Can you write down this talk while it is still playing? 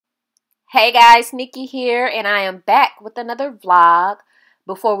Hey guys, Nikki here, and I am back with another vlog.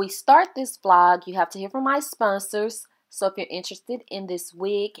 Before we start this vlog, you have to hear from my sponsors. So if you're interested in this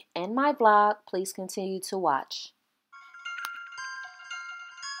wig and my vlog, please continue to watch.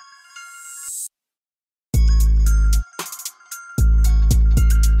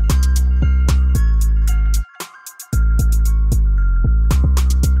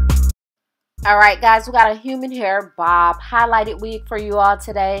 Alright guys, we got a human hair bob highlighted wig for you all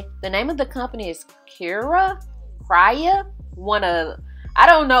today. The name of the company is Kriyya. I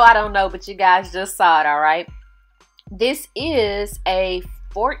don't know, but you guys just saw it, alright? This is a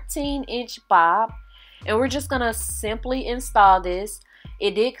 14-inch bob, and we're just going to simply install this.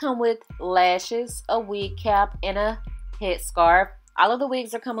 It did come with lashes, a wig cap, and a headscarf. All of the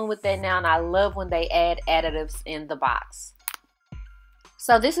wigs are coming with that now, and I love when they add additives in the box.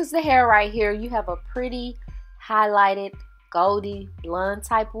 So this is the hair right here. You have a pretty highlighted goldy blonde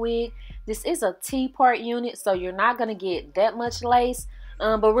type wig. This is a T-part unit, so you're not going to get that much lace,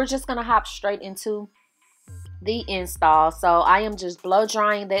 but we're just going to hop straight into the install. So I am just blow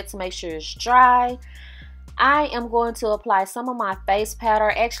drying that to make sure it's dry. I am going to apply some of my face powder,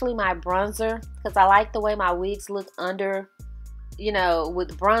 actually my bronzer, because I like the way my wigs look under,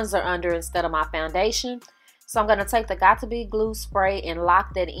 with bronzer under instead of my foundation. So I'm going to take the Got2b glue spray and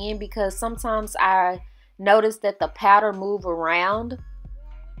lock that in, because sometimes I notice that the powder move around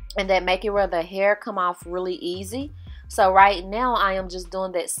and that make it where the hair come off really easy. So right now I am just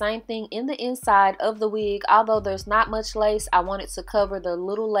doing that same thing in the inside of the wig. Although there's not much lace, I want it to cover the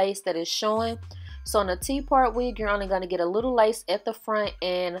little lace that is showing. So in a T-part wig, you're only going to get a little lace at the front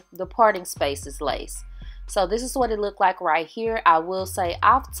and the parting space is lace. So this is what it looked like right here. I will say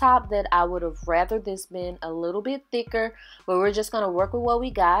off top that I would have rather this been a little bit thicker, but we're just going to work with what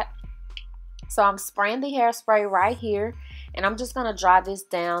we got. So I'm spraying the hairspray right here, and I'm just going to dry this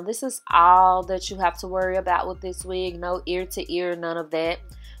down. This is all that you have to worry about with this wig. No ear to ear, none of that.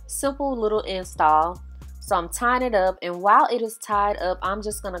 Simple little install. So I'm tying it up, and while it is tied up, I'm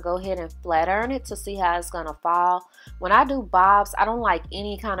just going to go ahead and flat iron it to see how it's going to fall. When I do bobs, I don't like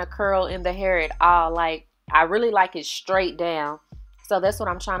any kind of curl in the hair at all. I really like it straight down. So that's what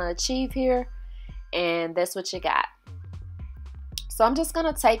I'm trying to achieve here, and that's what you got. So I'm just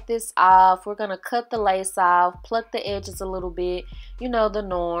going to take this off. We're going to cut the lace off, pluck the edges a little bit, the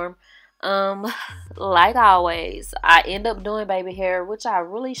norm. Like always, I end up doing baby hair, which I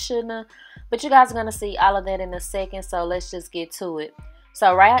really shouldn't have, but you guys are going to see all of that in a second, so let's just get to it.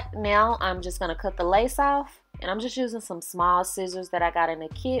 So right now I'm just going to cut the lace off, and I'm just using some small scissors that I got in the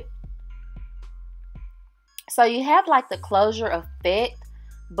kit. So you have like the closure effect,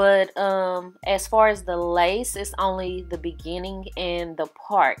 but as far as the lace, it's only the beginning and the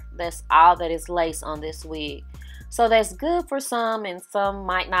part. That's all that is lace on this wig. So that's good for some, and some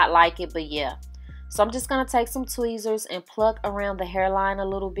might not like it, but yeah. So I'm just going to take some tweezers and pluck around the hairline a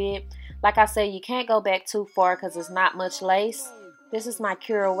little bit. Like I said, you can't go back too far because there's not much lace. This is my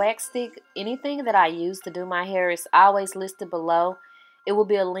Khair wax stick. Anything that I use to do my hair is always listed below. It will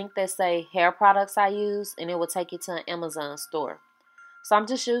be a link that say hair products I use, and it will take you to an Amazon store. So I'm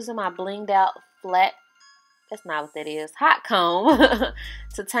just using my blinged out flat, that's not what that is, hot comb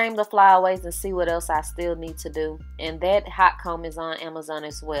to tame the flyaways and see what else I still need to do. And that hot comb is on Amazon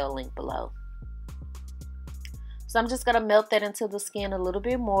as well, link below. So I'm just going to melt that into the skin a little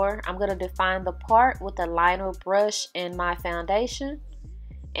bit more. I'm going to define the part with a liner brush and my foundation,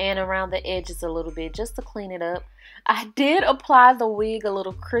 and around the edges a little bit just to clean it up. I did apply the wig a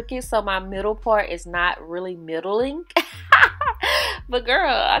little crooked, so my middle part is not really middling. But girl,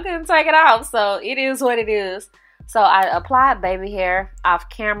 I couldn't take it off, so it is what it is. So I applied baby hair off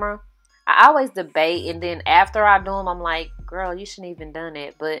camera. I always debate, and then after I do them, I'm like, girl, you shouldn't even done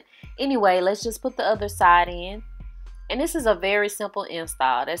it. But anyway, let's just put the other side in. And this is a very simple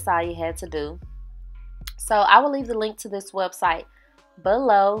install. That's all you had to do. So I will leave the link to this website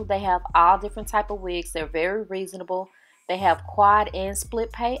below. They have all different type of wigs. They're very reasonable. They have quad and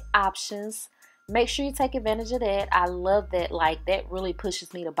split pay options. Make sure you take advantage of that. I love that. Like, that really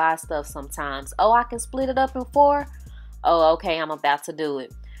pushes me to buy stuff sometimes. Oh, I can split it up in 4. Oh, okay, I'm about to do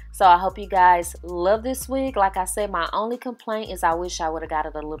it. So I hope you guys love this wig. Like I said, my only complaint is I wish I would have got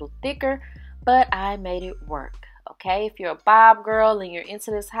it a little thicker, but I made it work. Okay, if you're a bob girl and you're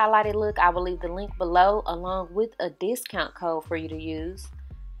into this highlighted look, I will leave the link below along with a discount code for you to use.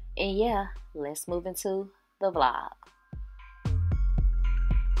 And yeah, let's move into the vlog.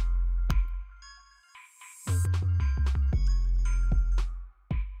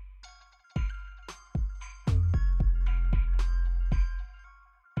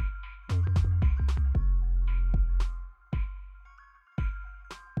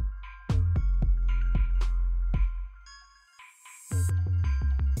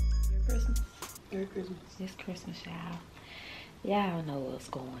 Merry Christmas. It's Christmas, y'all. Y'all know what's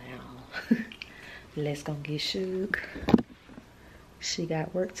going on. Let's go get Suge. She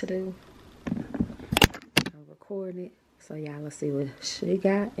got work to do. I'm recording it. So y'all will see what she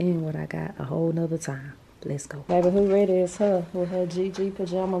got and what I got a whole nother time. Let's go. Baby, who ready is her with her GG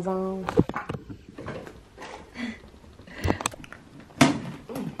pajamas on.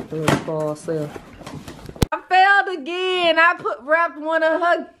 Look for herself. I failed again. I wrapped one of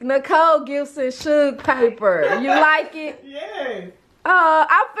her Nicole gifts in Suge paper. You like it? Yeah.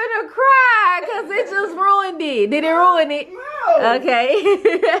 I'm finna cry because it just ruined it. Did it ruin it? No. Okay.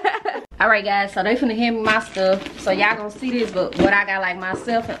 Alright guys, so they finna hand me my stuff. So y'all gonna see this, but what I got like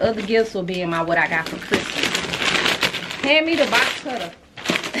myself and other gifts will be in my what I got for Christmas. Hand me the box cutter.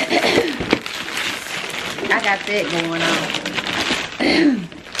 I got that going on.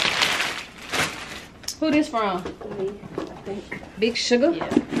 Who this from? Me, I think. Big Sugar? Yeah.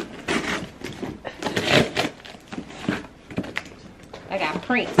 I got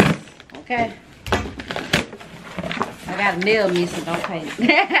prints. Okay. I got a nail missing, don't pay.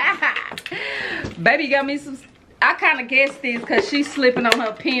 Baby got me some. I kind of guessed this because she's slipping on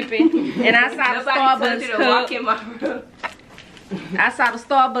her pimping. And I saw the Starbucks cup. In my room. I saw the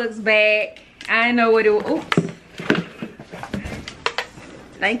Starbucks bag. I didn't know what it was. Oops.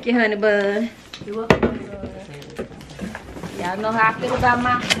 Thank you, honey bun. You're welcome. Y'all know how I feel about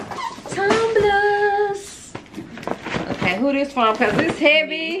my tumblers. Okay, who this from? Because it's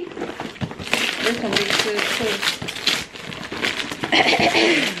heavy. This can be good too.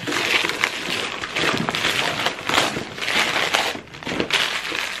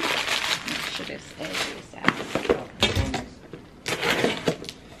 Should this edge this out?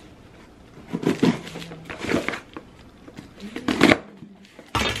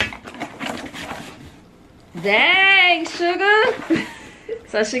 Dang, Sugar.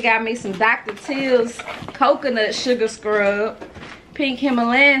 So she got me some Dr. Till's coconut sugar scrub, pink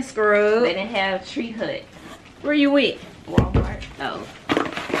Himalayan scrub. They didn't have Tree Hut. Where you with? Walmart. Oh.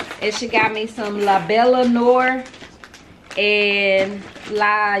 And she got me some La Bella Noir and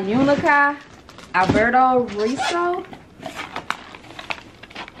La Unica Alberto Riso.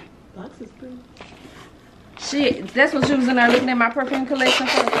 Box is pretty. Shit, that's what you was in there looking at my perfume collection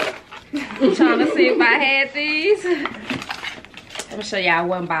for. Trying to see if I had these. Let me show y'all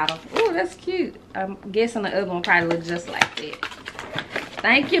one bottle. Oh, that's cute. I'm guessing the other one probably looks just like that.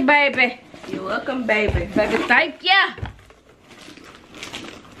 Thank you, baby. You're welcome, baby. Baby, thank ya.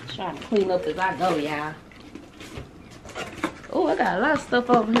 Trying to clean up as I go, y'all. Oh, I got a lot of stuff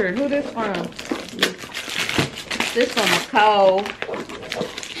over here. Who this from? This from Nicole.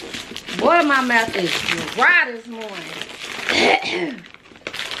 Boy, my mouth is dry this morning.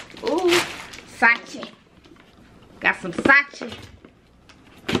 Ooh, Sachi. Got some Sachi.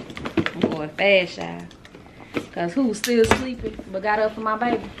 I'm going fast, y'all. Because who's still sleeping but got up for my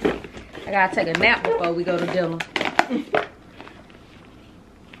baby? I gotta take a nap before we go to dinner.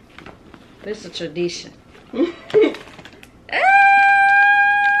 This is a tradition. You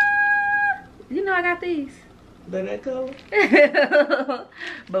know I got these. But that color?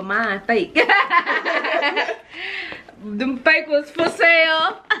 But mine fake. Them fake was for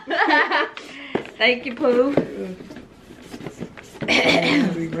sale. Thank you, Pooh.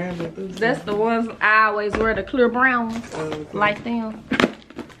 That's the ones I always wear, the clear brown ones. Oh, okay. Like them.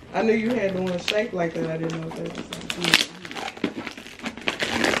 I knew you had the one shaped like that. I didn't know if that was something.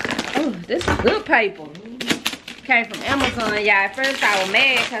 Oh, this is good paper. Came from Amazon, y'all. At first I was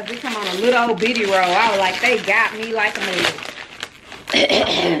mad because it come on a little old bitty roll. I was like, they got me like a man.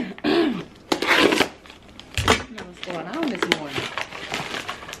 What's going on this morning?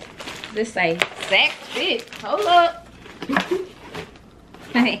 This say Saks Fit. Hold up.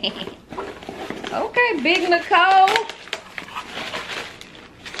 Okay, Big Nicole.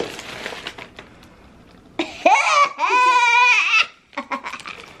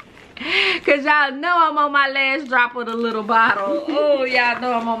 Cause y'all know I'm on my last drop of the little bottle. Oh, y'all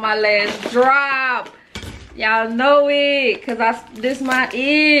know I'm on my last drop. Y'all know it. Cause this my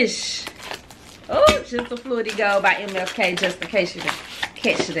ish. Oh, just a Fluidy Gold by MFK, just in case you didn't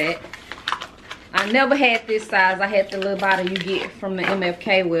catch that. I never had this size. I had the little bottle you get from the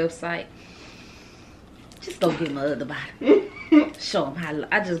MFK website. Just go get my other bottle. Show them how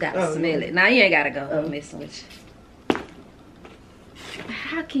I just got to smell it. Now you ain't got to go. I'm messing with you.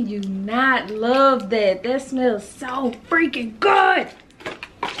 How can you not love that? That smells so freaking good.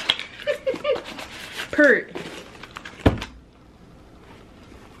 Pert.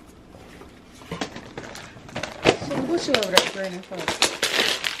 So what you over there burning for?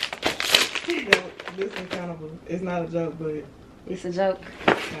 This is kind of it's not a joke, but it's a joke.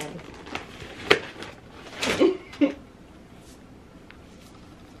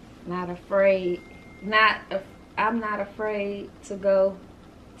 Not afraid. I'm not afraid to go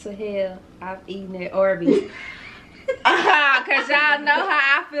to hell. I've eaten at Arby's. Cause y'all know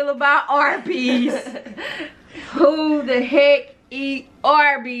how I feel about Arby's. Who the heck eat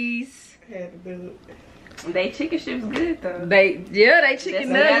Arby's? Had to do it. They chicken strips good though. They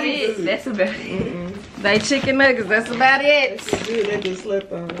chicken nuggets. That's about it. They chicken nuggets. That's about it. That's good. They just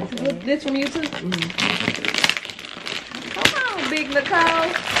slept on it. This from you too? Come on, Big Nicole.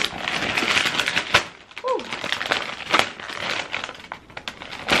 Whew.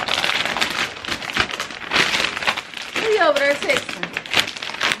 Who you over there texting?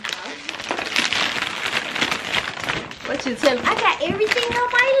 What you telling? I got everything on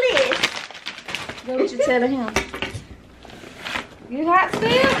my list. What you telling him? You hot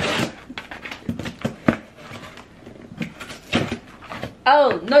still?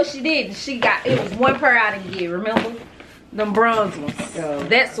 Oh, no she didn't. It was one pair I didn't get, remember? Them bronze ones. Oh.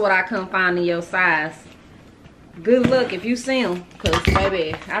 That's what I couldn't find in your size. Good luck if you see them. Because,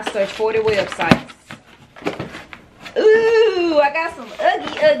 baby, I searched 40 websites. Ooh, I got some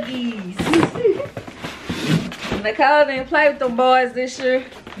Uggies. Nicole didn't play with them boys this year.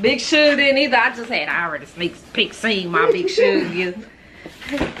 Big Suge didn't either. I already sneak peek seen my Big Suge.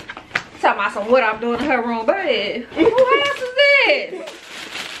 Talking about some what I'm doing in her room. Babe, who house is this?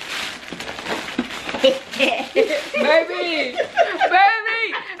 baby, let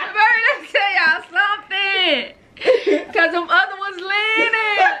me tell y'all something. Cause them other ones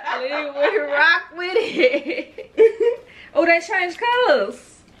leaning. We rock with it. Oh, they changed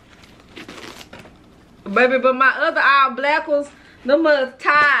colors. Baby, but my other all black ones, them must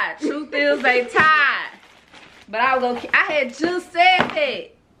tied. Truth is, they tied. But I had just said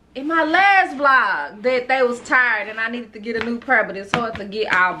that in my last vlog that they was tired and I needed to get a new pair, but it's hard to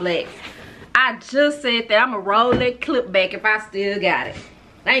get all black. I just said that. I'm gonna roll that clip back if I still got it.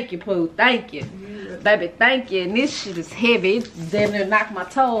 Thank you, Pooh. Thank you. Baby, thank you. And this shit is heavy. It damn near knocked my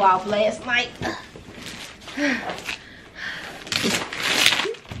toe off last night.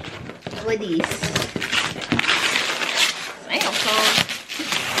 What these? Damn, son.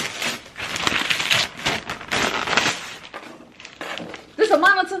 This a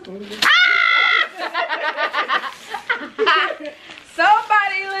monitor?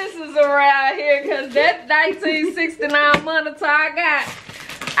 Somebody listens around here because that 1969 monitor I got,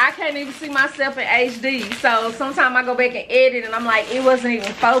 I can't even see myself in HD. So sometimes I go back and edit and I'm like, it wasn't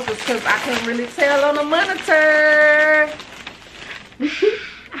even focused because I couldn't really tell on the monitor.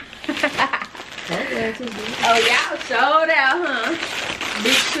 Oh, y'all showed out, huh?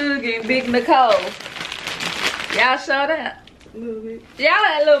 Big Sugar and Big Nicole. Y'all showed out. Y'all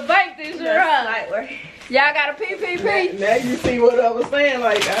had a little bake this year, huh? Y'all got a PPP? Now you see what I was saying.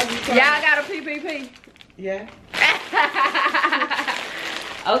 Like, y'all got a PPP? Yeah.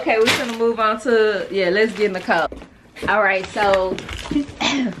 Okay, we're gonna move on to, let's get Nicole. All right, so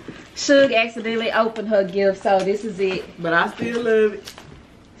Suge accidentally opened her gift, so this is it. But I still love it.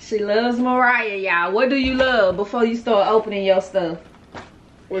 She loves Mariah, y'all. What do you love before you start opening your stuff?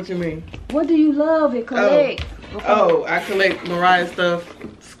 What you mean? What do you love and collect? Oh, I collect Mariah stuff,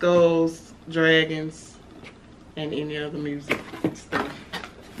 skulls, dragons, and any other music stuff.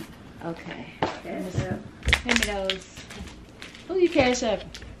 Okay. Hand me those. Who you cash up?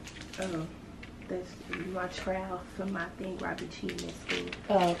 Oh, that's my trial for my thing where I be cheating at school.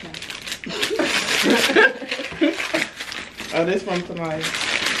 Oh, okay. Oh, this one tonight.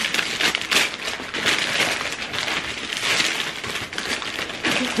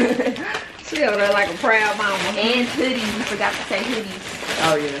 She over there like a proud mama. And hoodies. You forgot to say hoodies.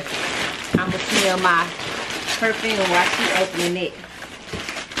 Oh, yeah. I'm gonna smell my perfume while she opening it.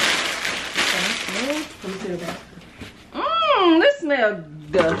 Let me see that. This smells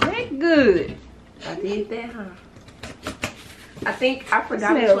the heck good. I did that, huh? I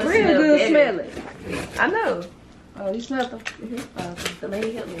forgot Smell which one real smelled good better. smelling. I know. Oh, you smelled them? Okay, the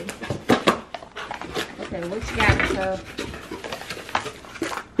lady helped me. Okay, what you got, Nicole?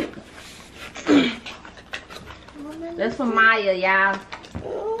 That's for Maya, y'all.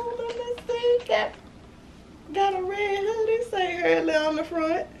 Oh, let me see. Got a red hoodie. Say early on the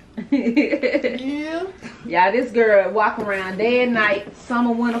front. Yeah. Y'all, this girl walk around day and night,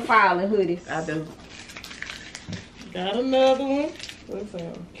 summer, winter, fall in hoodies. I do. Got another one. What's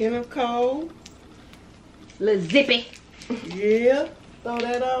that? Juno Co. Little zippy. Yeah. Throw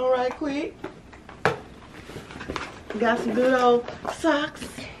that on right quick. Got some good old socks.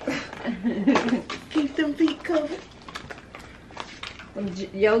 Keep them feet covered.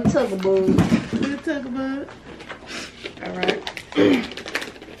 Yo, Tugaboo. Good tugabud. All right.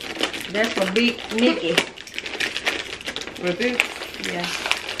 That's for Big Nikki. With this? Yeah.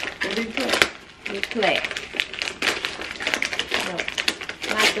 big pack. Big pack.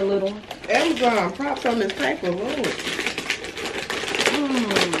 Like the little one. Amazon props on this paper, Lord.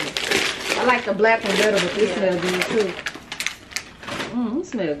 I like the black one better, but this smells good too. It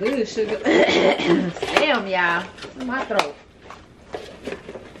smells good, sugar. Damn, y'all. In my throat.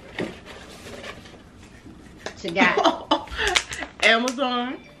 She got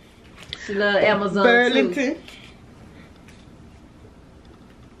Amazon. She love Amazon Burlington. too.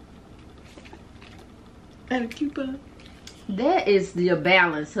 And a coupon. That is your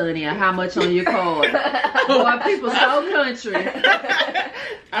balance, honey, of how much on your card. Boy, people so country.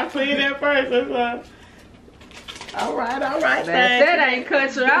 I seen that first. That's why. All right. That ain't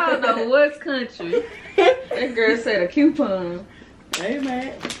country. I don't know what's country. That girl said a coupon. Hey,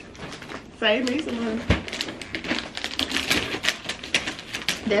 man. Save me some money.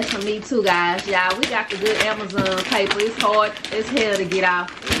 That's for me too, guys. Y'all, we got the good Amazon paper. It's hard as hell to get off.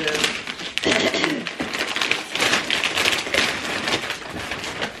 Yeah.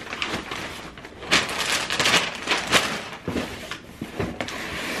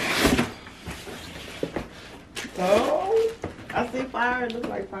 Oh, I see fire. It looks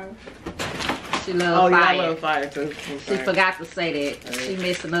like fire. She loves fire. Yeah, I love fire too. She forgot to say that. Right. She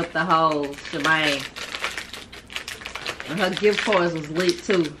messing up the whole shebang. And her gift cards was lit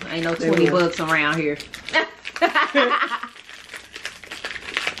too. Ain't no 20 bucks around here.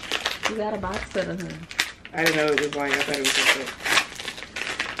 You got a box set of her. I didn't know it was like, I thought it was just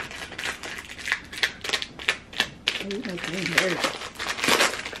a... You make me nervous.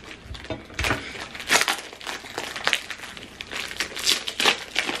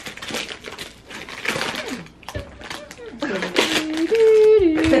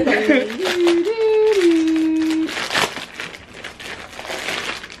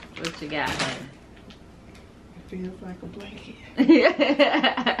 What you got, honey? It feels like a blanket.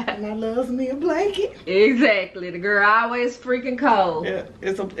 And I loves me a blanket. Exactly. The girl always freaking cold. Yeah,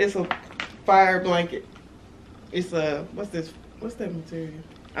 it's a fire blanket. It's a what's that material?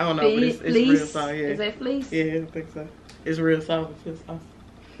 I don't know, but it's real soft. Yeah. Is that fleece? Yeah, I think so. It's real soft. It feels awesome.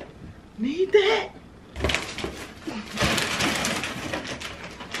 Need that.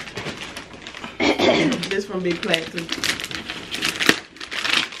 This from Big Plat too.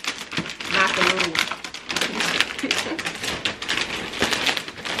 Not the little one.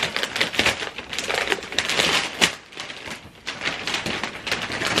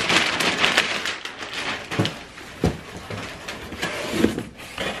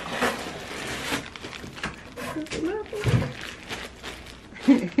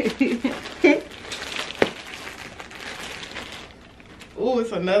 Oh,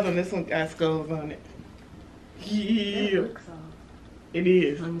 it's another one. This one got skulls on it. Yeah. It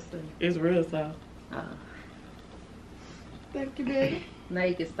is. Let me see. It's real soft. Oh. Thank you, baby. Now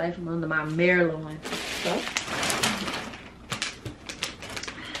you can stay from under my Maryland one. So.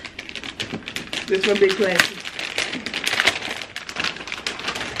 This one big classy.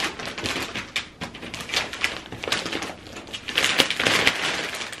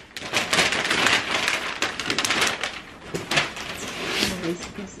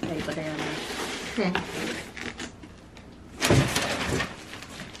 Piece of paper down there.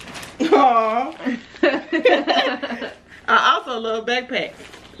 Aww. I also love backpacks.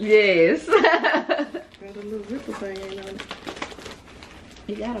 Yes. Got a little ripple thing on it.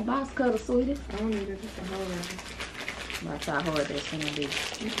 You got a box cutter, sweetie? I don't need it. Just a whole lot. Watch how hard that's gonna be.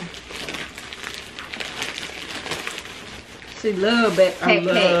 She love backpack. I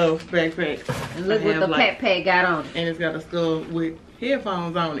love backpacks. And look what the backpack got on it. And it's got a skull with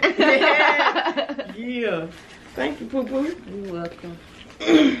headphones on it. Yeah. Thank you, Poo Poo. You're welcome.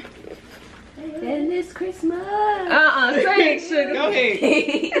 And this Christmas. Say it, sugar. Go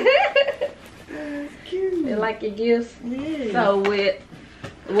ahead. That's cute. You like your gifts? Yeah. So with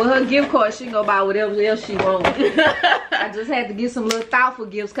her gift card, she can go buy whatever else she wants. I just had to get some little thoughtful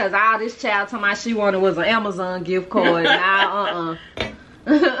gifts because all this child told me she wanted was an Amazon gift card. Now,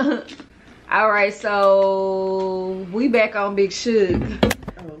 All right, so we back on Big Shug.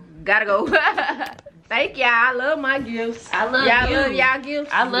 Oh. Gotta go. Thank y'all. I love my gifts. I love y'all. you. Love y'all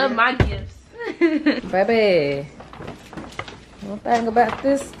gifts. I love my gifts. Baby, one thing about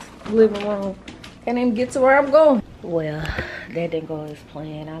this living room, can't even get to where I'm going. Well, that didn't go as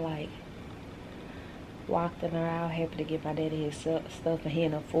planned. I walked in there out happy to get my daddy his stuff, and he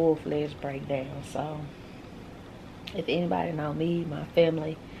in a full-fledged breakdown. So if anybody know me, my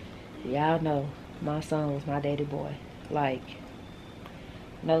family, y'all know my son was my daddy boy.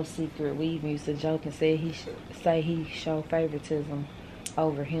 No secret. We even used to joke and say he showed favoritism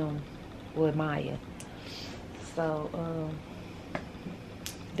over him with Maya. So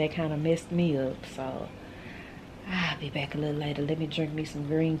that kind of messed me up. So I'll be back a little later. Let me drink me some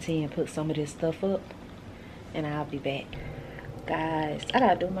green tea and put some of this stuff up, and I'll be back. Guys, I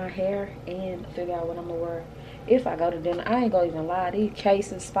gotta do my hair and figure out what I'm gonna wear if I go to dinner. I ain't gonna even lie, these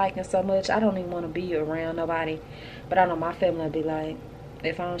cases spiking so much, I don't even want to be around nobody. But I know my family will be like,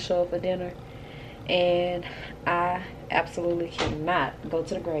 if I don't show up for dinner. And I absolutely cannot go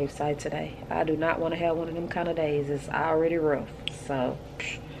to the gravesite today. I do not want to have one of them kind of days. It's already rough. So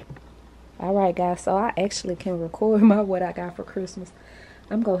alright guys, so I actually can record my what I got for Christmas.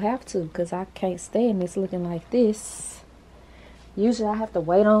 I'm gonna have to, because I can't stand this looking like this. Usually I have to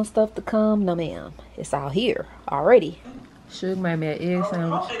wait on stuff to come. No ma'am, it's all here already. Suge made me an egg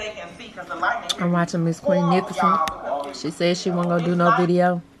sandwich. I'm watching Miss Queen Nicholson. She said she wasn't gonna do no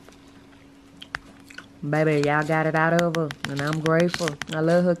video. Baby, y'all got it out of her, and I'm grateful. I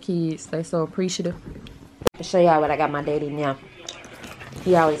love her kids. They so appreciative. I'll show y'all what I got my daddy now.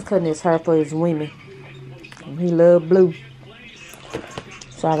 He always cutting his hair for his women. He love blue.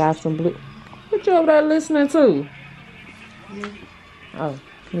 So I got some blue. What you over there listening to? Oh,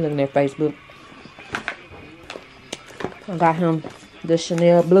 he looking at Facebook. I got him the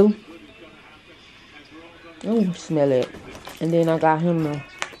Chanel blue. Oh, smell it. And then I got him the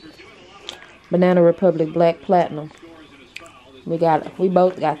Banana Republic Black Platinum. We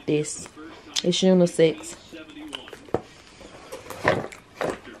both got this. It's unisex.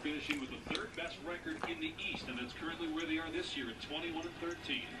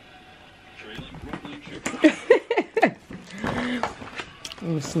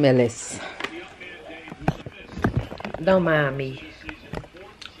 Smell this. Don't mind me.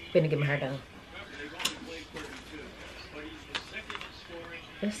 Finna get my hair done.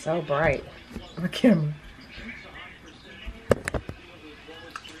 It's so bright. My camera.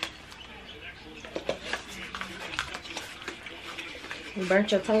 You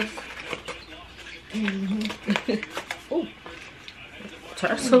burnt your toast? Mm-hmm. Ooh.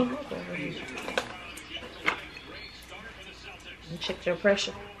 Tursel. You check your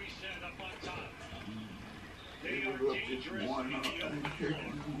pressure.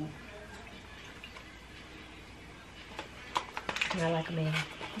 I like a man.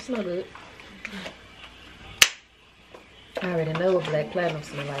 It smells good. I already know what Black Platinum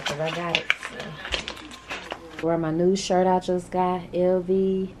smells like because I got it. So. Wear my new shirt I just got.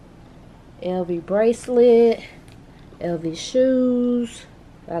 LV bracelet. LV shoes.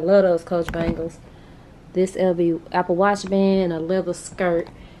 I love those Coach bangles. This LV Apple Watch band. A leather skirt.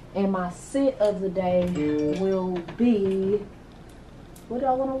 And my scent of the day will be... What do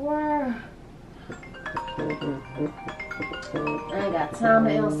I want to wear? I ain't got time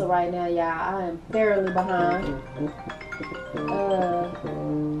to answer right now, y'all. I am thoroughly behind.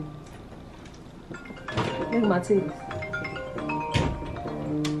 Look at my teeth.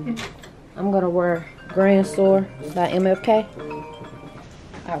 I'm gonna wear Grand Store by MFK.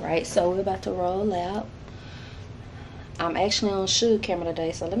 Alright, so we're about to roll out. I'm actually on Suge camera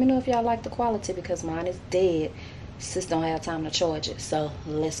today, so let me know if y'all like the quality because mine is dead. Sis don't have time to charge it, so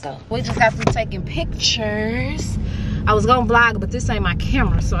let's go. We just got through taking pictures. I was gonna vlog, but this ain't my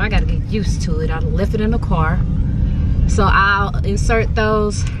camera, so I gotta get used to it. I left it in the car, so I'll insert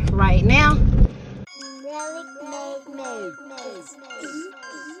those right now.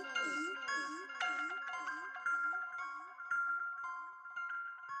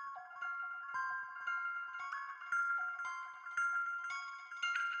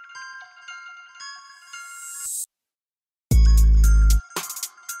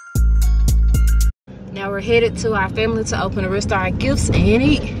 Now we're headed to our family to open the rest of our gifts and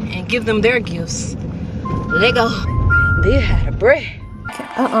eat and give them their gifts. Let go. They had a breath.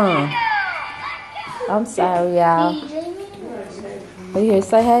 I'm sorry, y'all. Are you here to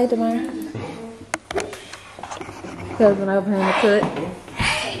say hey to me? Cousin over here in the cut.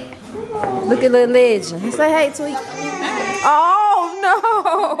 Look at little legend. Say hey, Tweet. Oh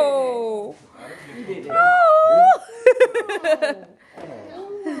no! No!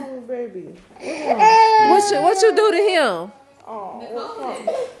 Baby. What you do to him? Oh,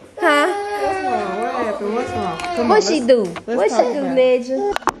 huh? What's wrong? What she do? What she do,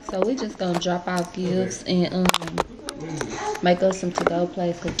 legend? So we just gonna drop off gifts and make us some to-go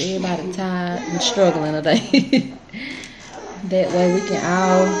place because everybody tired and struggling today. That way we can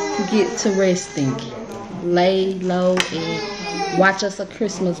all get to resting, lay low, and watch us a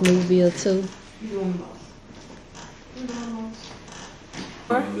Christmas movie or two.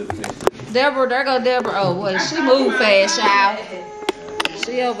 Deborah, there go Deborah. Oh, boy, she moved fast, y'all.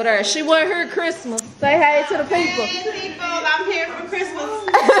 She over there. She wasn't here Christmas. Say hey to the people. People, I'm here for Christmas.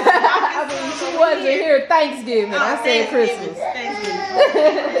 I mean, she wasn't here Thanksgiving. I said Christmas. Thanksgiving.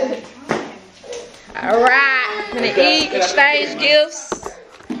 All right, gonna eat, exchange gifts.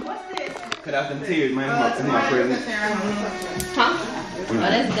 Cut out them tears, man. I'm my present. Huh? Oh,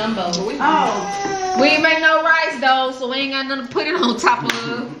 that's gumbo. Oh. We ain't make no rice though, so we ain't got nothing to put it on top of.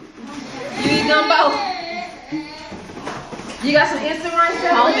 You eat gumbo? You got some instant rice?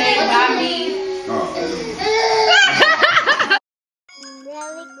 Homemade by me.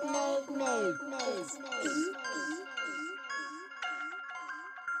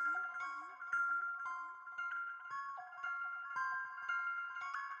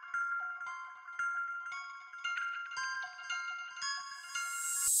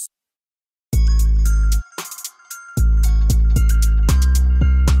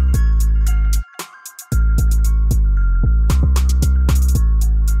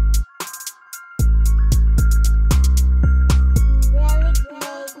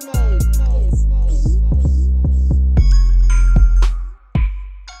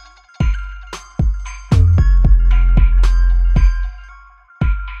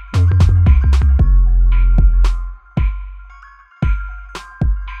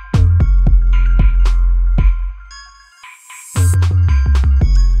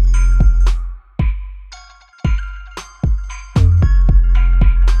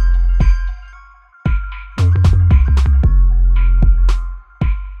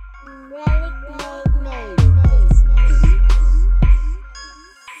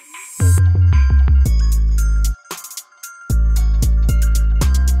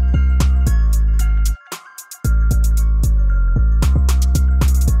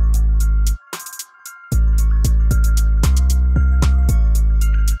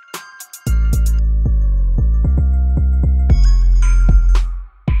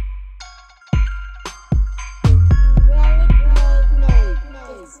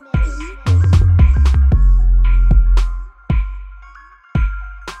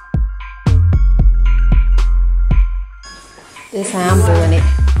 This how I'm doing it.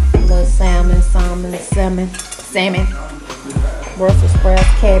 Little salmon. Brussels sprouts,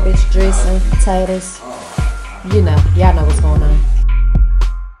 cabbage, dressing, potatoes. You know, y'all know what's going on.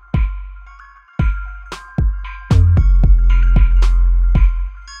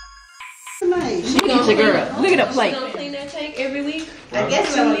 Look at your girl. Look at her plate. Clean that tank every week. I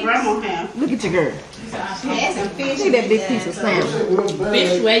guess that's what grandma have. Look at your girl. She had some fish. Look at that big piece of salmon.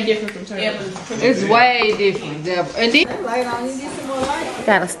 Fish way different from turkey. It's way different, Deborah. And then Light on, you get some more light.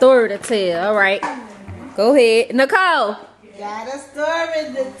 got a story to tell. All right, go ahead, Nicole. Got a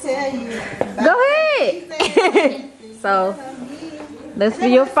story to tell you. Go ahead. So that's for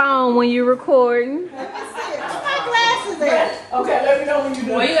your phone when you're recording. Let me see it. Put my glasses in. Okay, let me know when you do.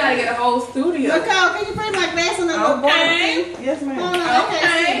 Boy, you gotta get a whole studio. Nicole, can you put my glasses in that little board thing? Yes, ma'am. Hold on,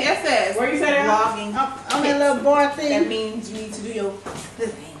 Okay, yes, yes. Where you say that? Logging. On that little board thing. That means you need to do your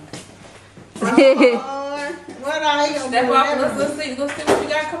thing. What are you Step up. Let's see what you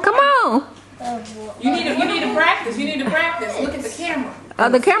got. Come on. You need to practice. You need to practice. Look at the camera.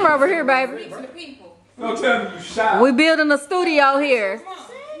 The camera over here, baby. To the people. Don't tell me you shy. We building a studio here.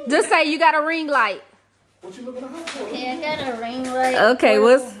 Just say you got a ring light. What you looking at? Okay, I got a ring light. Okay,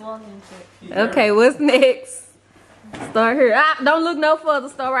 what's next? Start here. Ah, don't look no further.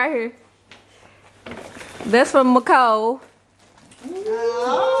 Start right here. That's from McCall.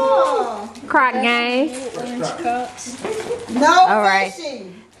 Oh. Croc gang. Orange cups. No All right.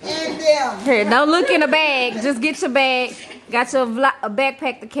 fishing in them. Here, don't look in the bag. Just get your bag. Got your a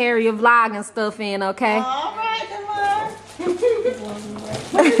backpack to carry your vlog and stuff in, okay? All right, come on.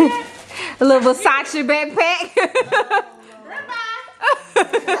 A little Versace backpack.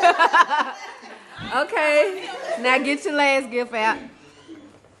 Okay, now get your last gift out.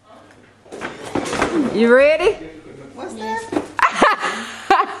 You ready? What's that?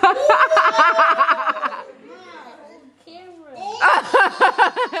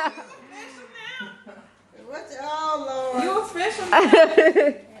 What's oh Lord? You official.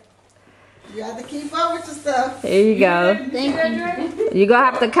 You have to keep up with your stuff. Here you go. Thank you. You're gonna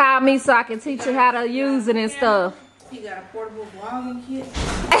have to call me so I can teach you how to use it and stuff. He got a portable vlogging kit.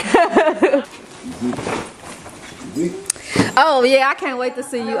 Oh yeah, I can't wait to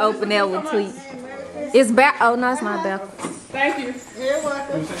see you open that one, tweet. It's back. Oh no, it's not back. Thank you. You're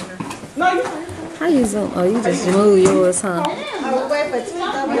welcome. No, you. How you zoom? Oh, you just move yours, huh? I will wait for tweet.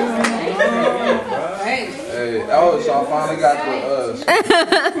 Hey, oh, so I finally got the I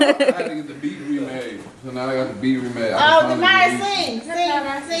had to get the beat remade. So now I got the beat remade. Oh, the nice sing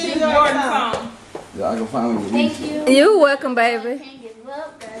your song. Yeah, I can finally Thank release you. You're welcome, baby. Can't give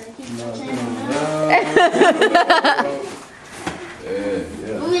up, gotta keep it.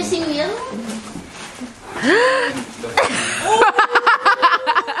 You want to see me yellow?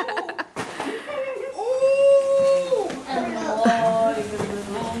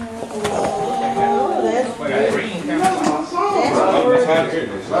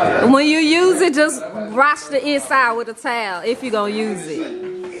 When you use it, just wash the inside with a towel if you're gonna use it.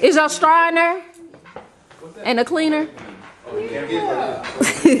 Is your straw in there? And a cleaner? Yeah.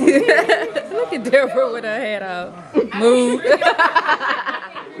 Look at Deborah with her head out. Move.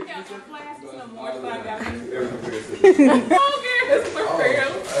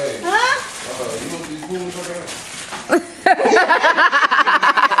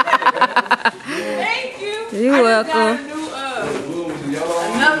 Thank you. You're welcome.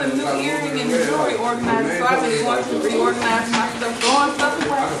 Another new earring and jewelry organizer, so I've been going to reorganize my stuff, throwing stuff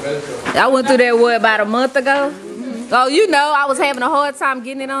away. I went through that what, about a month ago? Oh, you know, I was having a hard time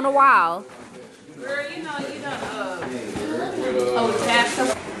getting it on the wall. Girl, you know, you done, oh, that's so.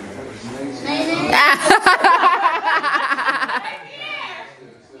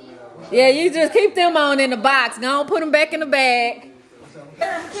 Yeah, you just keep them on in the box. Don't put them back in the bag.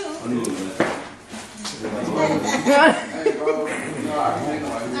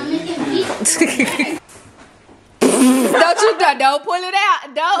 Don't pull it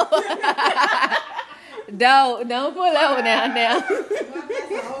out. Don't pull that one out now.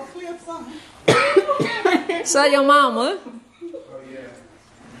 So your mama,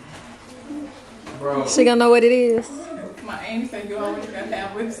 she gonna know what it is. My auntie said you always got to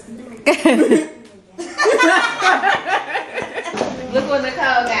have lipstick. Look what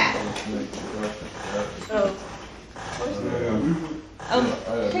Nicole got.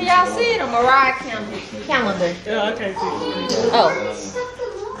 Can y'all see it? A Mariah calendar. Yeah, I can't see it. Oh.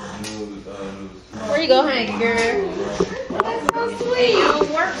 Where you go hang, girl? That's so sweet. Your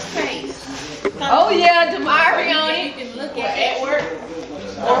workspace. Oh yeah, Damari on it. You can look at work.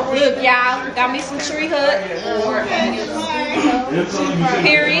 Look, y'all, got me some tree hut.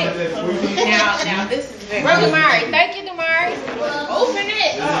 Period. Now this is very. Bro, Damari, thank you, Damari. Open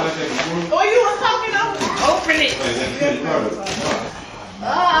it. Oh, you were talking of. Open it.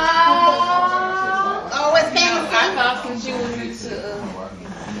 Oh, it's I thought since you was into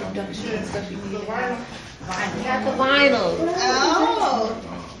stuff you need. I got the vinyl. Oh.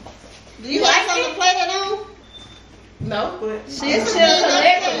 Do you like something to play that on? No, but She's a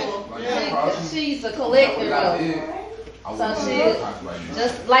collectible. She's a collector though. So she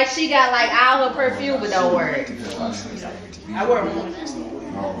just like she got like all her perfume, but don't wear it. I wear one.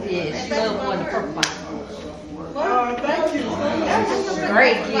 Yeah, she loves one the purple bottle. Oh, thank you.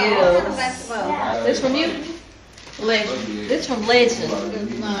 Great gift. This from you? Legend. This from Legend.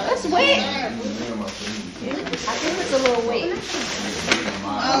 That's wet. I think it's a little wet.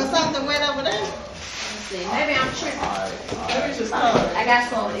 Oh, something wet over there? Maybe I'm tripping. I got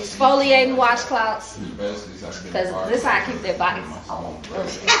some exfoliating washcloths. Because this is how I keep their bodies on.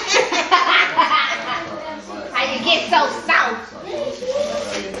 How you get so soft?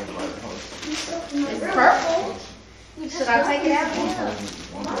 It's purple. Should I take it out?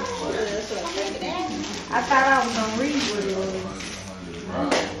 I thought I was going to read what it was.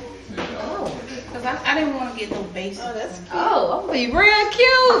 Oh. Because I didn't want to get no basic. Oh, that's cute. Oh, I'm going to be real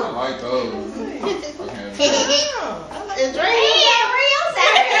cute. I like those. It's raining.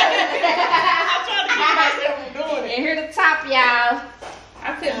 And here the top, y'all. I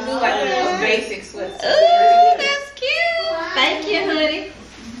couldn't do like those basic sweats. Ooh, that's cute. Thank you, honey.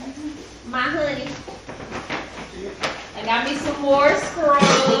 My honey. I got me some more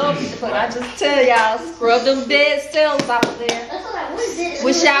scrubs. But I just tell y'all, scrub them dead cells out there.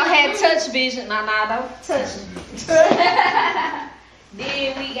 Wish y'all had touch vision. Nah, don't touch me.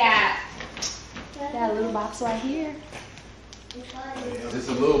 Then we got a little box right here. It's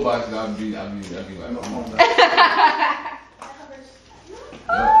a little box that I'd be like,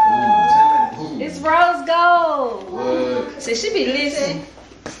 It's rose gold. What? See, she be listening.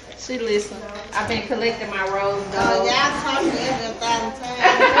 She listen. I've been collecting my rose Oh, gold. y'all talking every 1,000 times.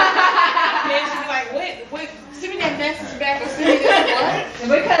 Then she be like, wait, send me that message back or send me this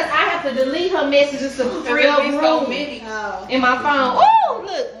what? Because I have to delete her messages to free up room Oh. in my phone. Oh,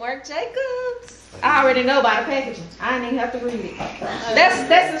 look, Marc Jacobs. I already know about the packaging. I didn't even have to read it. That's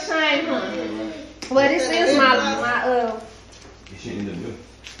a shame, huh? Well, this is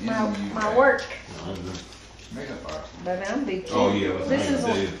my work. But I'm big. Oh, yeah. This is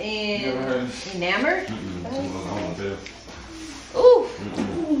enamored. Mm-hmm. Ooh.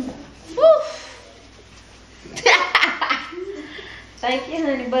 Woo. Thank you,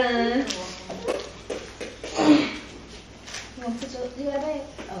 honey bun. You want to put your bag?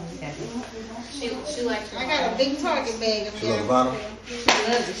 Oh, okay. She likes I got a big Target bag up She on the there. bottom? She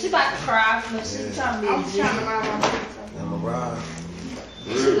loves it. She about to cry. But she's trying to be I'm trying to buy my pizza. And Mariah.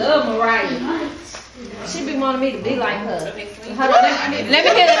 She love Mariah. She be wanting me to be like her. Hold on, let me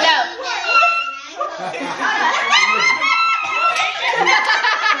hear the note.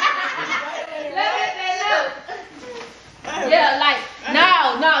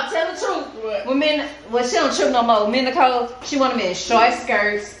 Well, she don't trip no more. Juno Co, she want them in short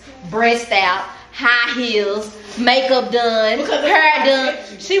skirts, breast out, high heels, makeup done, hair done.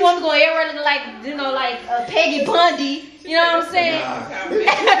 She want to go everywhere looking like, you know, like Peggy Bundy. You know what I'm saying?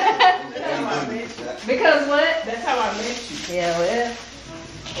 Because what? That's how I met you. Yeah, well,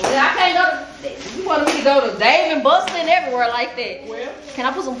 I can't go to, you wanted me to go to Dave and Buster and everywhere like that. Well, Can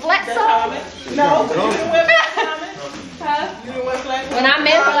I put some flats that's how I on? met you. No, you didn't wear flats. Huh? You didn't wear flats. When I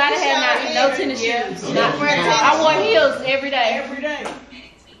met her, I didn't have no tennis shoes. I wore heels every day. Every day.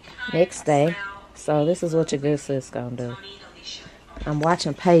 Next day. So this is what your good sis gonna do. I'm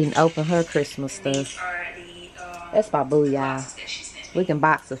watching Peyton open her Christmas stuff. That's my boo, y'all. We can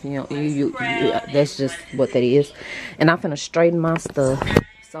box if you don't. That's just what that is. And I'm finna straighten my stuff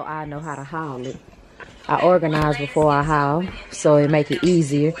so I know how to haul it. I organize before I haul, so it make it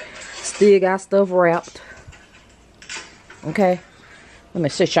easier. Still got stuff wrapped. Okay, let me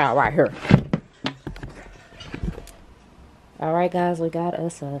sit y'all right here. All right, guys, we got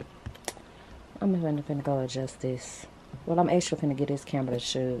us up. I'm finna go adjust this. Well, I'm actually finna get this camera to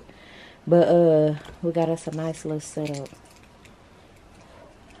shoot. But we got us a nice little setup.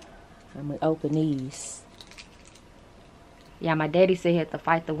 I'm gonna open these. Yeah, my daddy said he had to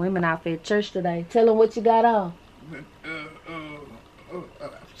fight the women out there at church today. Tell him what you got on.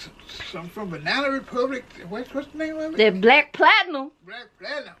 Some from Banana Republic. What's the name of it? The Black Platinum. Black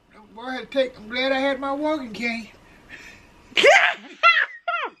Platinum. Boy, I had to take. I'm glad I had my walking cane.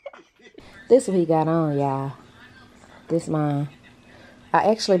 This what he got on, y'all. This mine.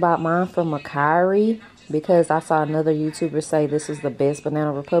 I actually bought mine from a Khair because I saw another YouTuber say this was the best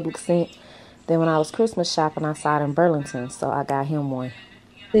Banana Republic scent. Then when I was Christmas shopping, I saw it in Burlington, so I got him one.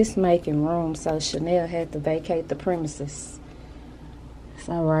 This making room, so Chanel had to vacate the premises. It's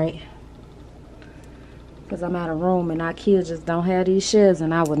alright. Because I'm out of room and IKEA just don't have these shelves,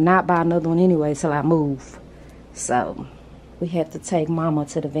 and I would not buy another one anyway till I move. So, we had to take Mama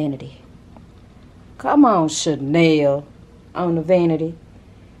to the vanity. Come on, Chanel. On the vanity.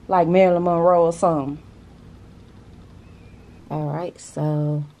 Like Marilyn Monroe or something. Alright,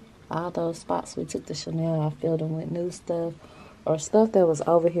 so all those spots we took to Chanel, I filled them with new stuff. Or stuff that was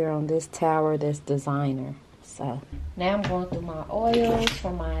over here on this tower that's designer. So, now I'm going through my oils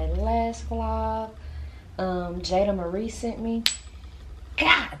from my last vlog. Jada Marie sent me.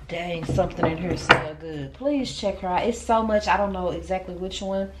 God dang, something in here smell good. Please check her out. It's so much, I don't know exactly which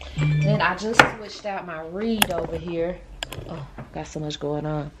one. Then I just switched out my Reed over here. Oh, got so much going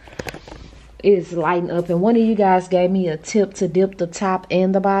on. It's lighting up, and one of you guys gave me a tip to dip the top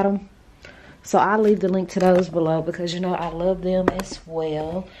and the bottom. So I'll leave the link to those below because, you know, I love them as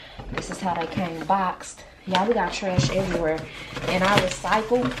well. This is how they came boxed. Yeah, we got trash everywhere. And I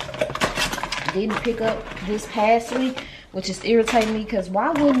recycled. Didn't pick up this past week, which is irritating me because why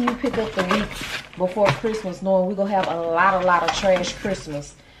wouldn't you pick up the week before Christmas knowing we're going to have a lot of trash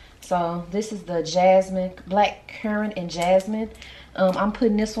Christmas? So this is the Jasmine, Black Currant and Jasmine. I'm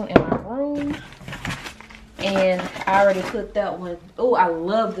putting this one in my room. And I already put that one. Oh, I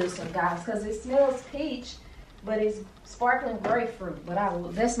love this one, guys, because it smells peach, but it's sparkling grapefruit.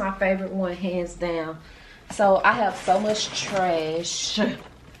 But that's my favorite one, hands down. So I have so much trash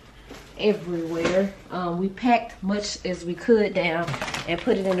everywhere. We packed much as we could down and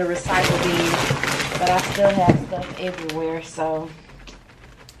put it in the recycle bin, but I still have stuff everywhere. So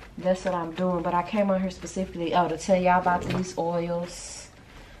that's what I'm doing. But I came on here specifically to tell y'all about these oils.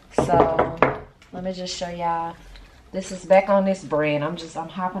 So let me just show y'all. This is back on this brand. I'm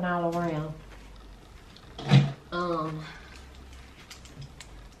hopping all around. Let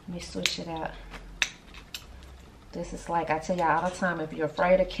me switch it out. This is like I tell y'all all the time, if you're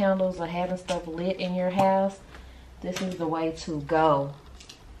afraid of candles or having stuff lit in your house, this is the way to go.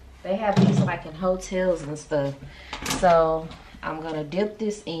 They have these like in hotels and stuff. So I'm gonna dip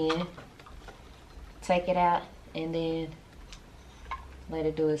this in, take it out, and then let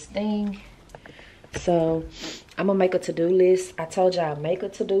it do its thing. So I'm gonna make a to-do list. I told y'all, make a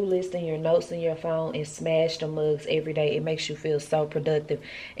to-do list in your notes in your phone and smash the mugs every day. It makes you feel so productive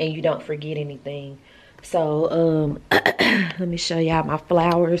and you don't forget anything. So let me show y'all my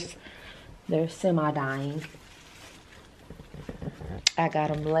flowers. They're semi-dying. I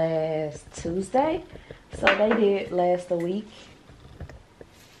got them last Tuesday, so they did last a week.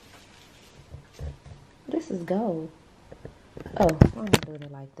 This is gold. Oh, I'm not doing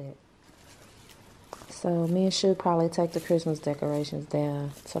it like that. So me and Shu probably take the Christmas decorations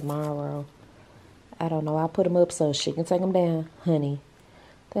down tomorrow. I don't know. I'll put them up so she can take them down, honey.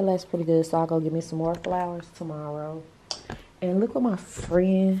 That lasts pretty good, so I'll go get me some more flowers tomorrow. And look what my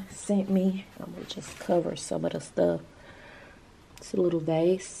friend sent me. I'm gonna just cover some of the stuff. It's a little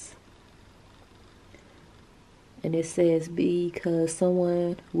vase. And it says, because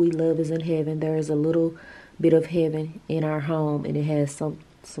someone we love is in heaven, there is a little bit of heaven in our home. And it has some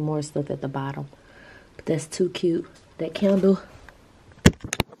more stuff at the bottom. But that's too cute. That candle.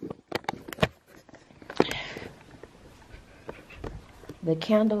 The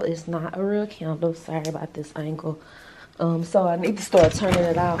candle is not a real candle. Sorry about this angle. So I need to start turning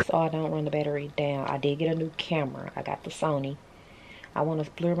it off so I don't run the battery down. I did get a new camera. I got the Sony. I want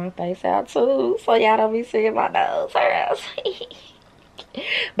to blur my face out too, so y'all don't be seeing my nose or else.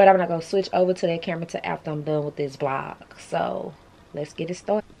 But I'm not going to switch over to that camera till after I'm done with this vlog. So let's get it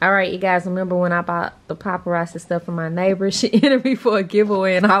started. Alright, you guys, remember when I bought the paparazzi stuff from my neighbor? She entered me for a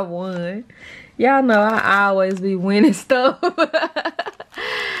giveaway and I won. Y'all know I always be winning stuff.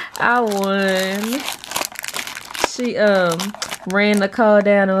 I won. She ran the call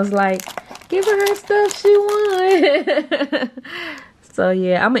down and was like, give her stuff, she won. So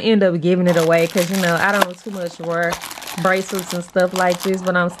yeah, I'm gonna end up giving it away because, you know, I don't too much wear bracelets and stuff like this,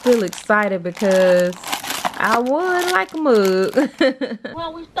 but I'm still excited because I won like a mug.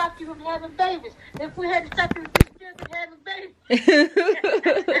 Well, we stopped you from having babies. If we had to stop you from having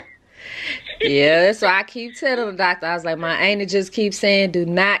babies. Yeah, that's why I keep telling the doctor. I was like, my auntie just keeps saying, do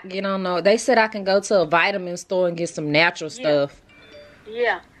not get on no. They said I can go to a vitamin store and get some natural stuff.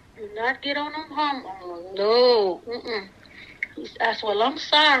 Yeah, do not get on them hormones. No. I said, well, I'm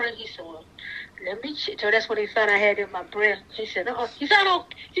sorry. He said, well, let me check. So that's what he found I had in my breast. He said, he said,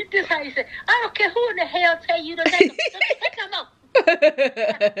 this how he said, I don't care who in the hell tell you to take them. Take them out.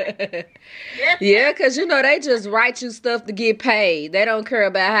 Yeah, because you know they just write you stuff to get paid. They don't care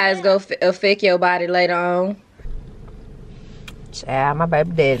about how it's gonna affect your body later on. Child, my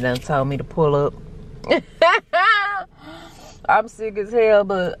baby daddy done told me to pull up. I'm sick as hell,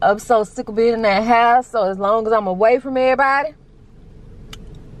 but I'm so sick of being in that house. So as long as I'm away from everybody,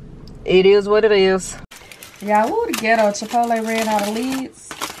 it is what it is. Y'all, woo, the ghetto Chipotle ran out of leads.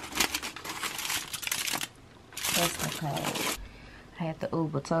 That's my code. I had the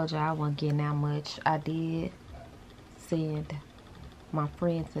Uber. Told you I wasn't getting that much. I did send my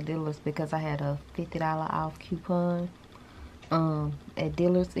friends to Dealers because I had a $50 off coupon. At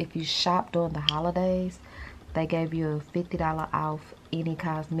Dealers, if you shop during the holidays, they gave you a $50 off any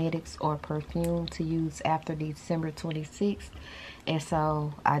cosmetics or perfume to use after December 26th. And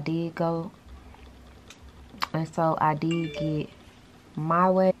so I did go. And so I did get my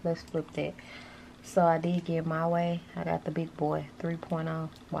way. Let's flip that. So I did get my way. I got the big boy 3.0.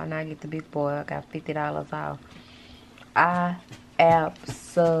 Why not get the big boy? I got $50 off. I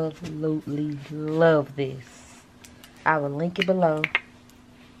absolutely love this. I will link it below.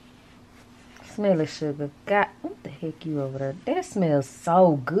 Smell of sugar. God, what the heck you over there? That smells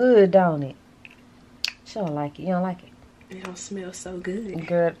so good, don't it? She don't like it. You don't like it? It don't smell so good.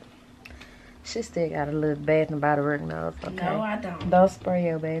 Girl, she still got a little Bath and Body Works nose. Okay? No, I don't. Don't spray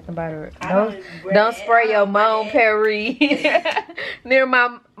your Bath and Body Works. Don't Don't spray your Mon Perry near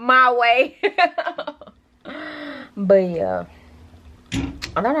my way. But yeah,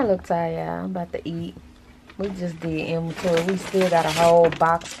 I don't look tired, y'all. I'm about to eat. We just did inventory. We still got a whole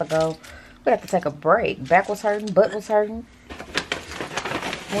box to go. We have to take a break. Back was hurting, butt was hurting.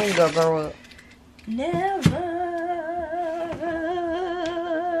 When you gonna grow up? Never.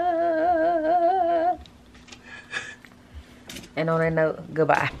 And on that note,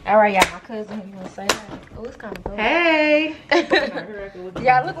 goodbye. All right, y'all. My cousin, you want to say hi? Oh, it's kind of cool. Hey.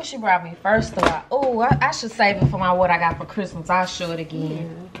 Y'all, look what she brought me. First of all, oh, I should save it for my what I got for Christmas. I'll show it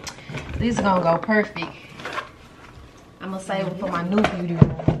again. Yeah. This is going to go perfect. I'm going to save it for my new beauty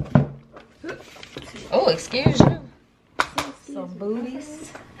room. Oh, excuse you. Some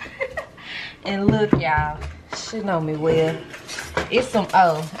booties. And look, y'all. She know me well. It's some,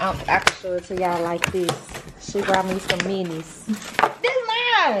 I can show it to y'all like this. She brought me some minis. This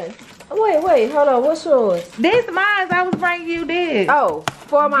mine. Wait, hold on. What's yours? This mine. I was bringing you this. Oh,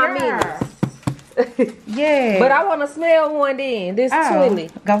 for my minis. Yeah. But I want to smell one then. This Twilly.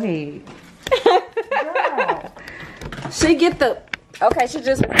 Go ahead. She get the, okay, she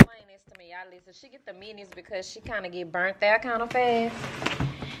just explained this to me. Y'all listen. She get the minis because she kind of get burnt out kind of fast.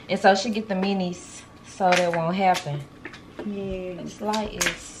 And so she get the minis so that won't happen. Yeah. It's light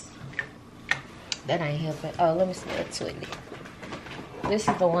is, that ain't helping. Oh, let me smell Twilly. This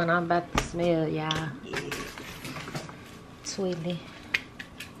is the one I'm about to smell, y'all. Yeah. Twilly.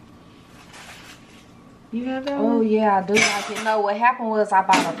 You have that Oh, one? yeah, I do like it. No, what happened was I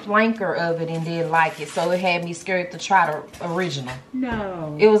bought a flanker of it and didn't like it. So it had me scared to try the original.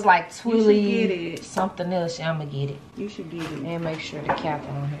 No. It was like Twilly. You should get it. Something else. Yeah, I'm going to get it. You should get it. And make sure the cap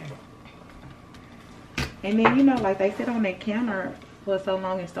on here. And then, you know, like they sit on that counter for so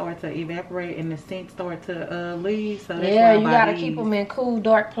long it starts to evaporate and the scent start to leave. So that's Yeah, why you gotta keep them in cool,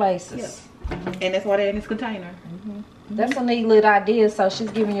 dark places. Yeah. And that's why they're in this container. That's a neat little idea. So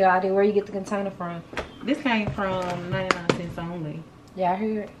she's giving you an idea where you get the container from. This came from 99 cents only. Yeah, I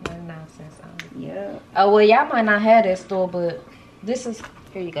heard 99 cents only. Yeah. Oh, well, y'all might not have that store, but this is...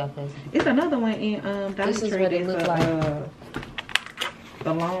 Here you go, cousin. It's another one in Dollar Tree. This is what it looks like.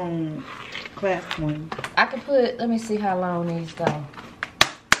 The long clasp one. I could put... Let me see how long these go.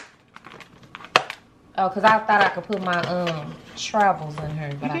 Oh, because I thought I could put my travels in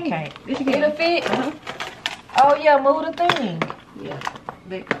her, but I can't. Yes, you can. It'll fit? Oh, yeah, move the thing. Yeah,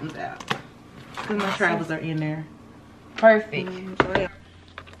 that comes out. Because my travels are in there. Perfect. So yeah.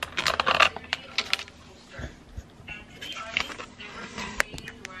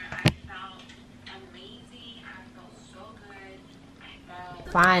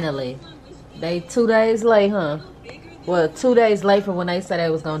 Finally. They 2 days late, huh? Well, 2 days late from when they said they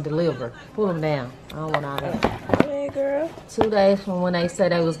was going to deliver. Pull them down. I don't want all that. Hey, girl. 2 days from when they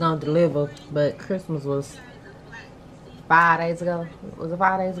said they was going to deliver. But Christmas was 5 days ago. Was it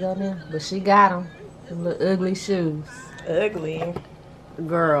 5 days ago now? But she got them. Them little ugly shoes. Ugly.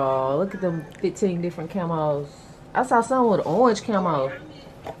 Girl, look at them 15 different camos. I saw some with orange camo.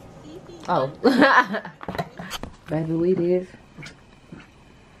 Oh. Baby, we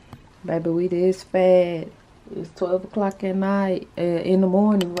this fat. It's 12 o'clock at night. In the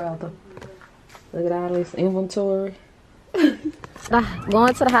morning, rather. Look at all this inventory.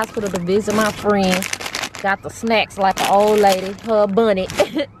 Going to the hospital to visit my friend. Got the snacks like an old lady. Her bunny.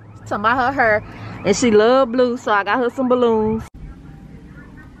 Talking about her hair. And she love blue, so I got her some balloons.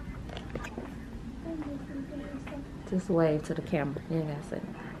 Just wave to the camera. You ain't gotta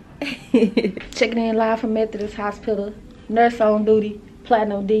say. Checking in live from Methodist Hospital. Nurse on duty.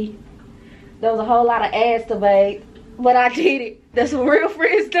 Platinum D. There was a whole lot of ass to bathe, but I did it. That's what real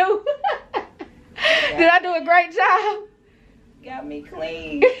friends do. Did I do a great job? Got me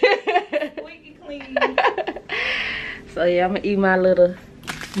clean. Squeaky clean. So yeah, I'm gonna eat my little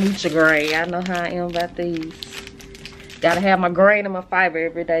Nutri-Grain. I know how I am about these. Gotta have my grain and my fiber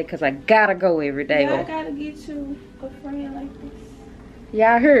every day because I gotta go every day. Y'all gotta get you a friend like this.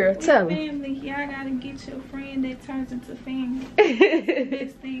 Y'all heard? Tell me. Family, y'all gotta get you a friend that turns into family. It's the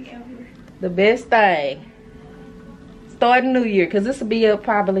best thing ever. The best thing. Starting New Year, because this will be up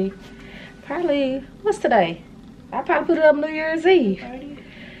probably, what's today? I'll probably put it up New Year's Eve. 30.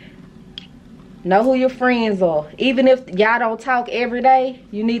 Know who your friends are. Even if y'all don't talk every day,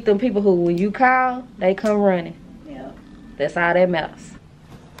 you need them people who, when you call, they come running. Yeah. That's all that matters.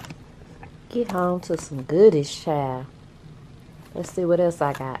 Get home to some goodies, child. Let's see what else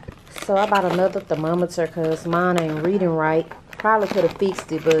I got. So I bought another thermometer because mine ain't reading right. Probably could have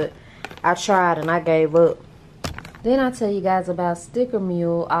fixed it, but I tried and I gave up. Then I tell you guys about Sticker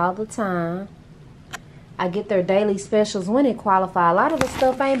Mule all the time. I get their daily specials when it qualify. A lot of the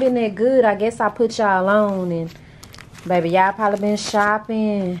stuff ain't been that good. I guess I put y'all on, and baby, y'all probably been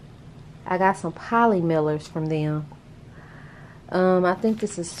shopping. I got some poly millers from them. I think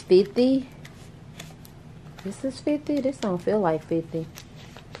this is 50. This is 50. This don't feel like 50.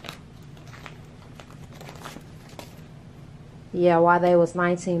 Yeah, why they was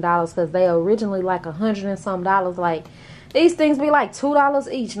 $19 because they originally like $100 and some dollars. Like these things be like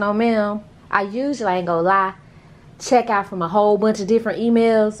 $2 each. No ma'am. I usually ain't gonna lie, check out from a whole bunch of different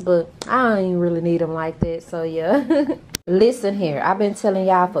emails, but I don't even really need them like that. So yeah. Listen here, I've been telling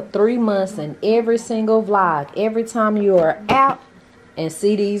y'all for 3 months in every single vlog, every time you are out and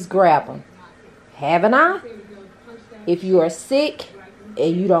see these, grab them. Haven't I? If you are sick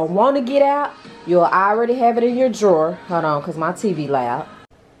and you don't want to get out, you'll already have it in your drawer. Hold on, because my TV loud.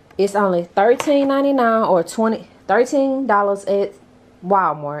 It's only $13.99 or $13 at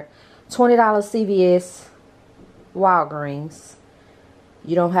Walmart, $20 CVS, Walgreens.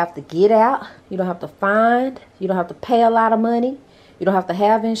 You don't have to get out. You don't have to find. You don't have to pay a lot of money. You don't have to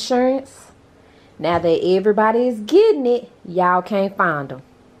have insurance. Now that everybody is getting it, y'all can't find them.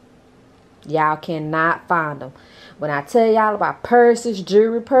 Y'all cannot find them. When I tell y'all about purses,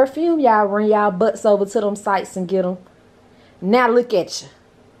 jewelry, perfume, y'all run y'all butts over to them sites and get them. Now look at you.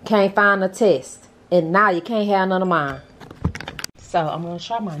 Can't find a test. And now you can't have none of mine. So I'm going to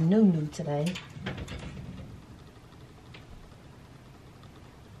try my new today.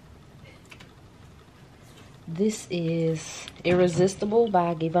 This is Irresistible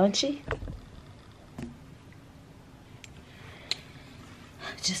by Givenchy.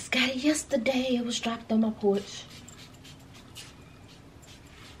 Just got it yesterday. It was dropped on my porch.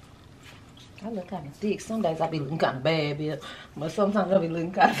 I look kind of thick. Some days I be looking kind of bad, but sometimes I be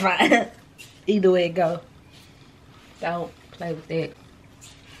looking kind of fine. Either way it go. Don't play with that.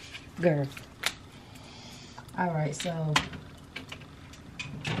 Girl. Alright, so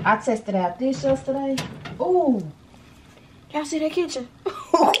I tested out this yesterday. Ooh. Y'all see that kitchen?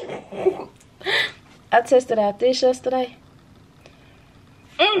 I tested out this yesterday.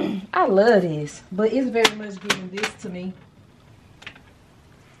 I love this, but it's very much giving this to me.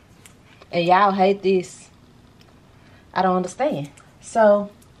 And y'all hate this. I don't understand. So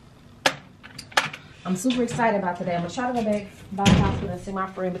I'm super excited about today. I'm gonna try to go back by the hospital and see my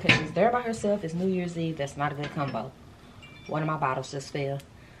friend because she's there by herself. It's New Year's Eve. That's not a good combo. One of my bottles just fell.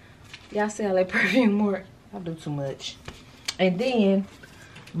 Y'all see how that perfume work? I do too much. And then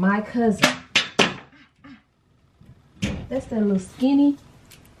my cousin. That's that little skinny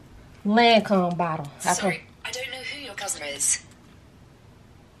Lancome bottle. Sorry, I don't know who your cousin is.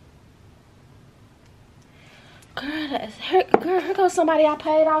 Girl, here goes somebody I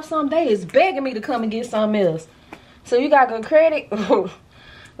paid off some. They is begging me to come and get something else. So you got good credit?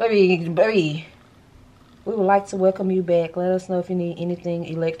 Baby, we would like to welcome you back. Let us know if you need anything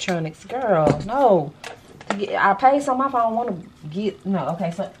electronics. Girl, no. I paid something off I don't want to get. No,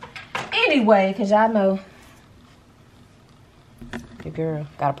 okay, so anyway, because y'all know your girl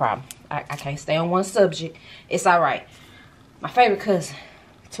got a problem. I can't stay on one subject. It's all right. My favorite cousin.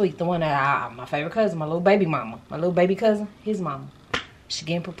 Tweet the one that my favorite cousin, my little baby mama. My little baby cousin, his mama. She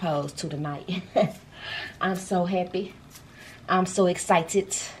getting proposed to tonight. I'm so happy. I'm so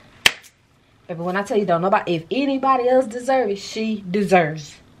excited. Baby, when I tell you, don't nobody, if anybody else deserves it, she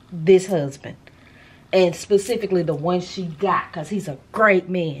deserves this husband. And specifically the one she got, because he's a great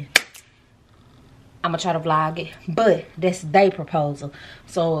man. I'm gonna try to vlog it, but that's their proposal.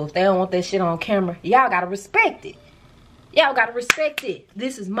 So if they don't want that shit on camera, y'all gotta respect it. Y'all gotta respect it.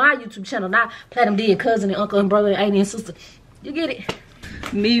 This is my YouTube channel, not Platinum D and cousin and uncle and brother and auntie and sister. You get it?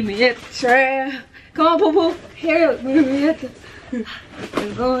 Meet me at the trail. Come on, poo poo. Here, meet me at the.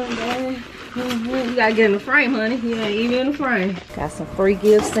 It's going down. You gotta get in the frame, honey. You ain't even in the frame. Got some free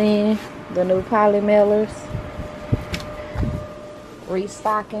gifts in. The new poly mailers.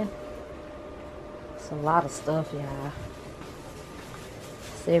 Restocking. It's a lot of stuff, y'all.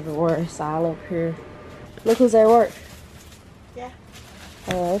 It's everywhere. It's all up here. Look who's at work. Yeah.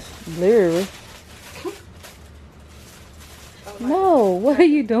 Oh, it's blurry. No, what are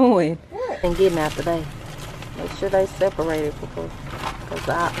you doing? What? And getting out today. Make sure they separated before. Because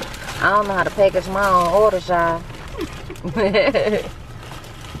I don't know how to package my own orders, y'all. Let it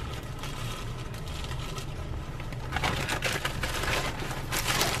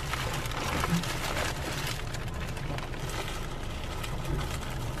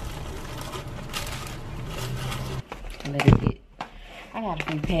get. I got a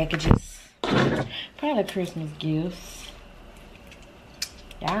few packages. Probably Christmas gifts.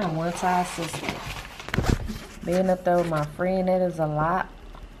 Y'all on one side sister. Being up there with my friend, that is a lot.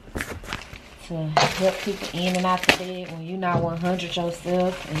 To help people in and out the bed when you're not 100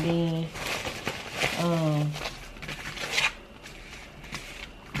 yourself. And then,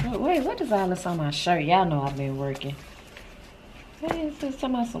 wait, what is all this on my shirt? Y'all know I've been working. What is this?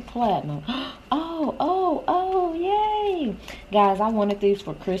 Talking about some platinum. Oh, yay. Guys, I wanted these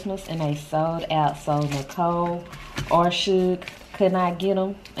for Christmas and they sold out. So Nicole or Suge could not get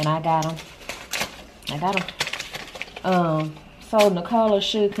them and I got them. So Nicole or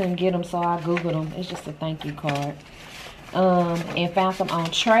Suge couldn't get them, so I Googled them. It's just a thank you card. And found some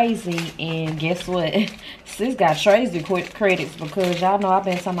on Tracy, and guess what? Sis got Tracy credits because y'all know I've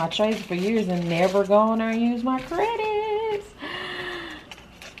been talking about Tracy for years and never go on there and use my credits.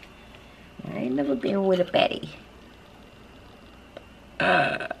 I ain't never been with a baddie.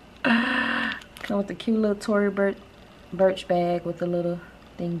 Come with the cute little Tory Burch bag with a little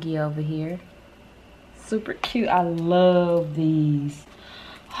thingy over here. Super cute. I love these.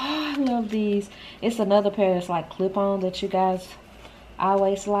 Oh, I love these. It's another pair that's like clip-on that you guys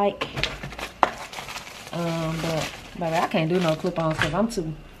always like. But baby, I can't do no clip-ons because I'm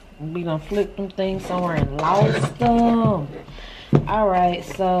too. We done flipped them things somewhere and lost them. Alright,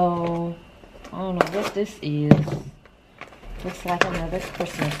 so I don't know what this is. Looks like another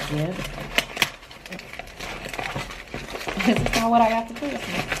Christmas gift. This is not what I got for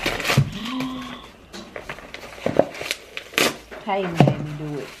Christmas. How you made me do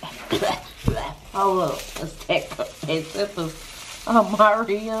it? Hold up. Let's take the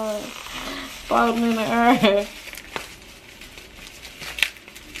Mario floating in the air.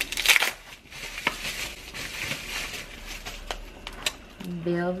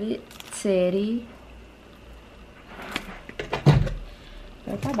 Velvet Teddy.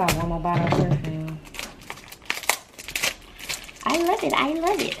 If I buy one more bottle of perfume. I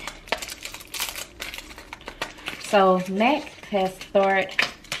love it. So MAC has started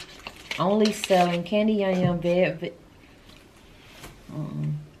only selling Candy Yum Yum Velvet.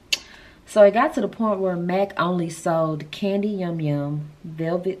 So it got to the point where MAC only sold Candy Yum Yum,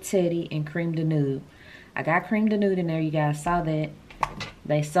 Velvet Teddy, and Cream de Nude. I got Cream de Nude in there. You guys saw that.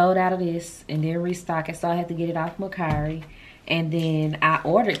 They sold out of this and then restock it, so I had to get it off Khair. And then I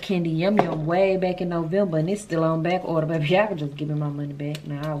ordered Candy Yum Yum way back in November, and it's still on back order. Baby, y'all can just give me my money back.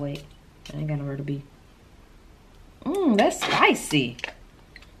 Nah, I'll wait. I ain't got nowhere to be. That's spicy.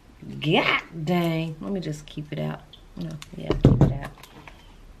 God dang. Let me just keep it out. No, yeah, keep it out.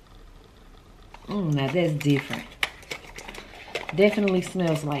 Now that's different. Definitely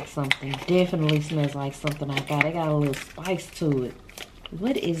smells like something. Definitely smells like something I got. It got a little spice to it.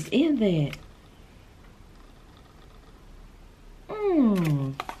 What is in that?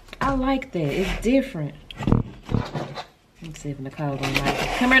 I like that. It's different. Let's see if Nicole don't like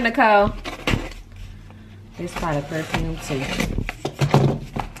it. Come here, Nicole. It's probably perfume too.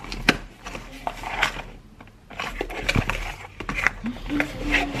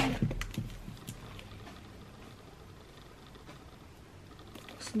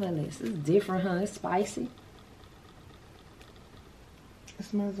 Smell this. It's different, huh? It's spicy. It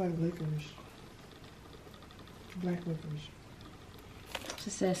smells like licorice. Black licorice. She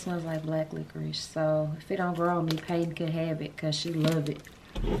said it smells like black licorice. So if it don't grow on me, Peyton could have it because she love it.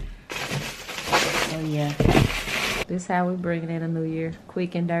 So yeah. This how we bring it in a new year.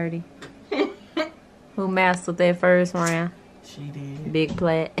 Quick and dirty. Who mastered that first round? She did. Big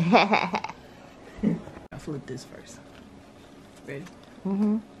Plat. I flip this first. Ready?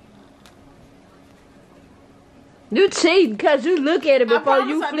 You cheating because you look at it before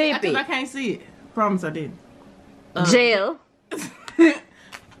you flip it. I can't see it. Promise I didn't. Jail.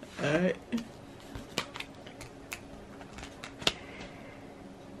 Alright.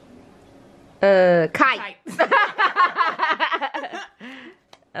 Kite.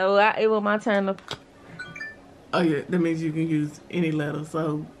 Oh, it was my turn to... Oh yeah, that means you can use any letter.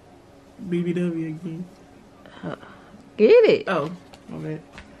 So, BBW again. Get it. Oh, my bad.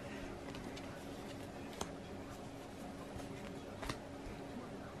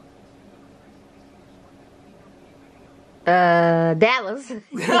 Dallas.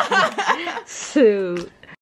 Shoot.